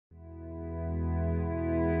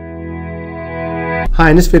Hi,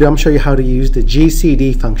 in this video I'm going to show you how to use the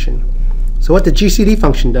GCD function. So what the GCD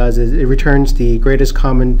function does is it returns the greatest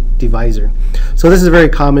common divisor. So this is a very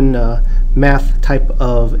common math type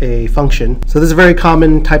of a function. So this is a very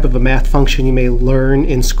common type of a math function you may learn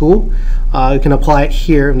in school. You can apply it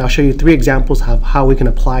here, and I'll show you 3 examples of how we can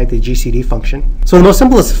apply the GCD function. So the most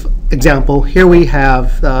simplest example, here we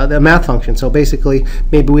have the math function. So basically,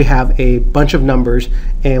 maybe we have a bunch of numbers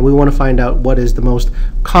and we want to find out what is the most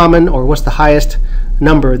common, or what's the highest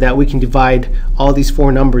number that we can divide all these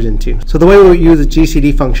 4 numbers into. So the way we would use the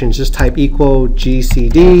GCD function is just type equal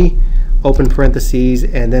GCD, open parentheses,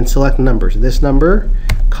 and then select numbers. This number,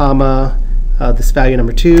 comma, this value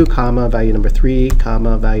number 2, comma, value number 3,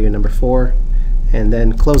 comma, value number 4, and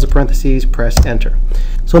then close the parentheses, press enter.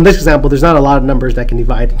 So in this example, there's not a lot of numbers that can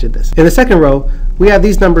divide into this. In the second row, we have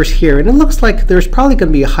these numbers here, and it looks like there's probably going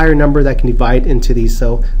to be a higher number that can divide into these.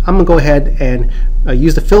 So I'm going to go ahead and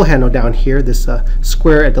use the fill handle down here, this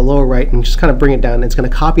square at the lower right, and just kind of bring it down. It's going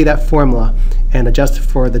to copy that formula and adjust it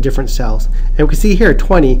for the different cells. And we can see here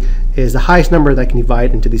 20 is the highest number that can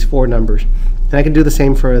divide into these 4 numbers. And I can do the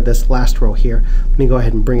same for this last row here. Let me go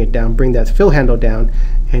ahead and bring it down, bring that fill handle down,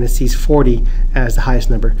 and it sees 40 as the highest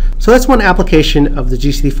number. So that's one application of the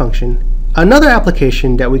GCD function. Another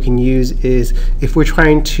application that we can use is if we're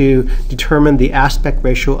trying to determine the aspect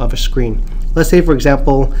ratio of a screen. Let's say, for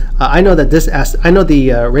example, I know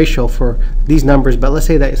the ratio for these numbers, but let's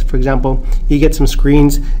say that, for example, you get some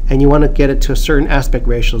screens and you want to get it to a certain aspect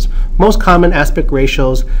ratios. Most common aspect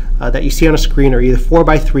ratios that you see on a screen are either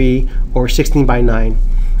 4:3 or 16:9.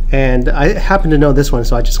 And I happen to know this one,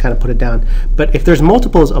 so I just kind of put it down. But if there's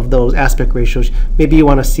multiples of those aspect ratios, maybe you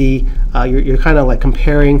want to see, you're kind of like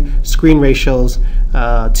comparing screen ratios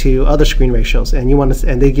to other screen ratios, and you want to,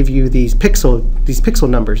 and they give you these pixel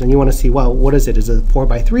numbers, and you want to see, well, what is it? Is it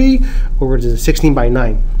 4:3 or is it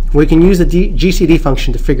 16:9? We can use the GCD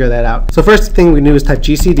function to figure that out. So first thing we do is type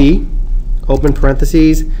GCD, open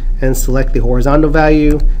parentheses, and select the horizontal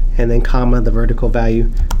value, and then comma the vertical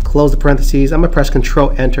value. Close the parentheses. I'm going to press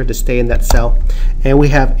Control Enter to stay in that cell, and we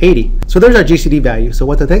have 80. So there's our GCD value. So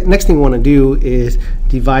what the next thing we want to do is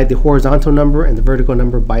divide the horizontal number and the vertical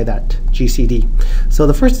number by that GCD. So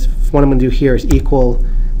the first one I'm going to do here is equal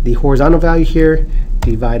the horizontal value here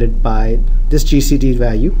divided by this GCD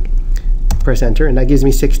value. Press Enter, and that gives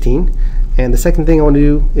me 16. And the second thing I want to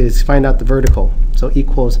do is find out the vertical. So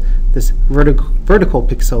equals this vertical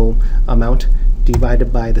pixel amount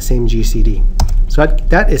divided by the same GCD. So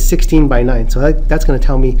that is 16:9. So that's going to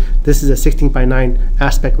tell me this is a 16:9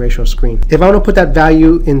 aspect ratio screen. If I want to put that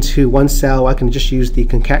value into one cell, I can just use the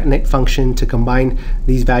concatenate function to combine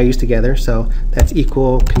these values together. So that's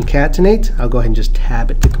equal concatenate. I'll go ahead and just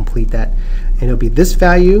tab it to complete that. And it'll be this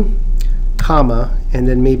value, comma, and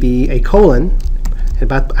then maybe a colon.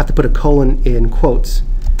 And I have to put a colon in quotes.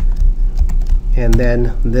 And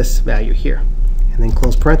then this value here. And then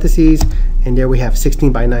close parentheses. And there we have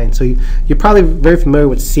 16:9. So you're probably very familiar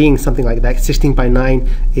with seeing something like that, 16:9,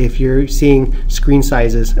 if you're seeing screen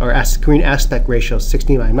sizes or screen aspect ratios,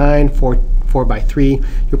 16:9, 4:3,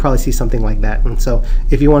 you'll probably see something like that. And so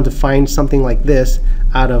if you want to find something like this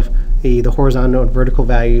out of the horizontal and vertical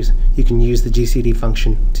values, you can use the GCD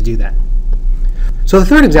function to do that. So the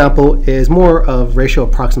third example is more of ratio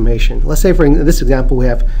approximation. Let's say for this example we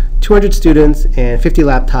have 200 students and 50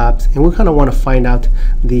 laptops, and we kind of want to find out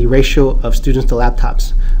the ratio of students to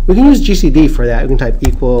laptops. We can use GCD for that. We can type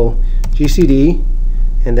equal GCD,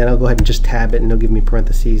 and then I'll go ahead and just tab it, and it'll give me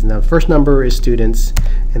parentheses. Now the first number is students,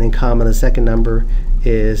 and then comma, the second number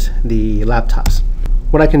is the laptops.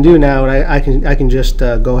 What I can do now, I can just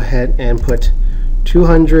go ahead and put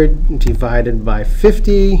 200 divided by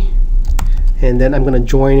 50, and then I'm going to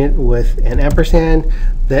join it with an ampersand.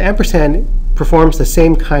 The ampersand performs the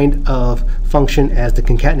same kind of function as the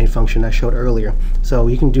concatenate function I showed earlier. So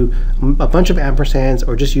you can do a bunch of ampersands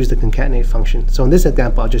or just use the concatenate function. So in this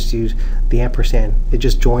example, I'll just use the ampersand. It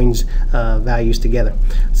just joins values together.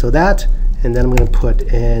 So that, and then I'm going to put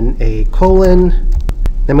in a colon.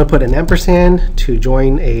 Then I'm going to put an ampersand to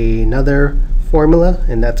join another formula,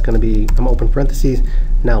 and that's going to be, I'm open parentheses,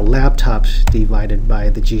 now laptops divided by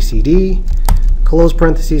the GCD, close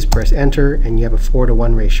parentheses, press Enter, and you have a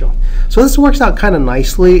 4:1 ratio. So this works out kind of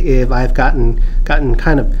nicely if I've gotten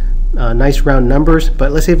kind of nice round numbers.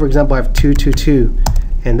 But let's say, for example, I have 2, 2, 2,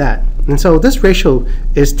 and that. And so this ratio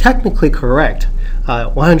is technically correct,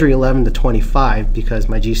 111 to 25, because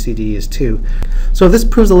my GCD is 2. So if this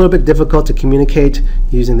proves a little bit difficult to communicate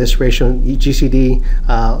using this ratio GCD,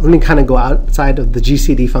 let me kind of go outside of the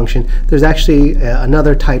GCD function. There's actually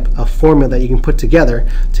another type of formula that you can put together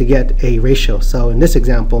to get a ratio. So in this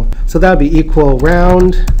example, so that would be equal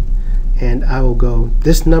round, and I will go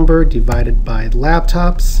this number divided by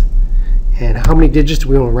laptops. And how many digits do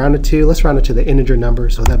we want to round it to? Let's round it to the integer number,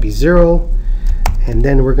 so that'd be 0. And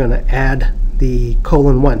then we're going to add the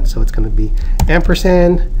 :1. So it's going to be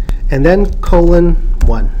ampersand, and then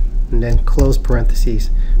 :1, and then close parentheses,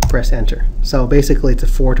 press enter. So basically it's a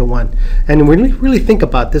 4:1. And when we really think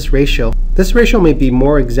about this ratio may be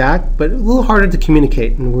more exact, but a little harder to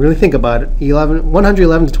communicate. And when we really think about it,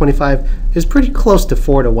 111 to 25 is pretty close to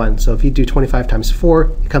 4:1. So if you do 25 times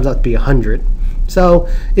 4, it comes out to be 100. So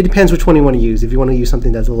it depends which one you want to use. If you want to use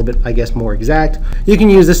something that's a little bit, I guess, more exact, you can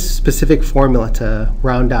use this specific formula to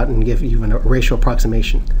round out and give you a ratio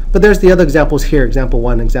approximation. But there's the other examples here, example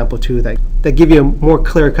 1, example 2, that give you a more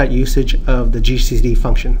clear-cut usage of the GCD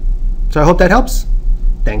function. So I hope that helps.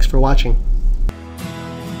 Thanks for watching.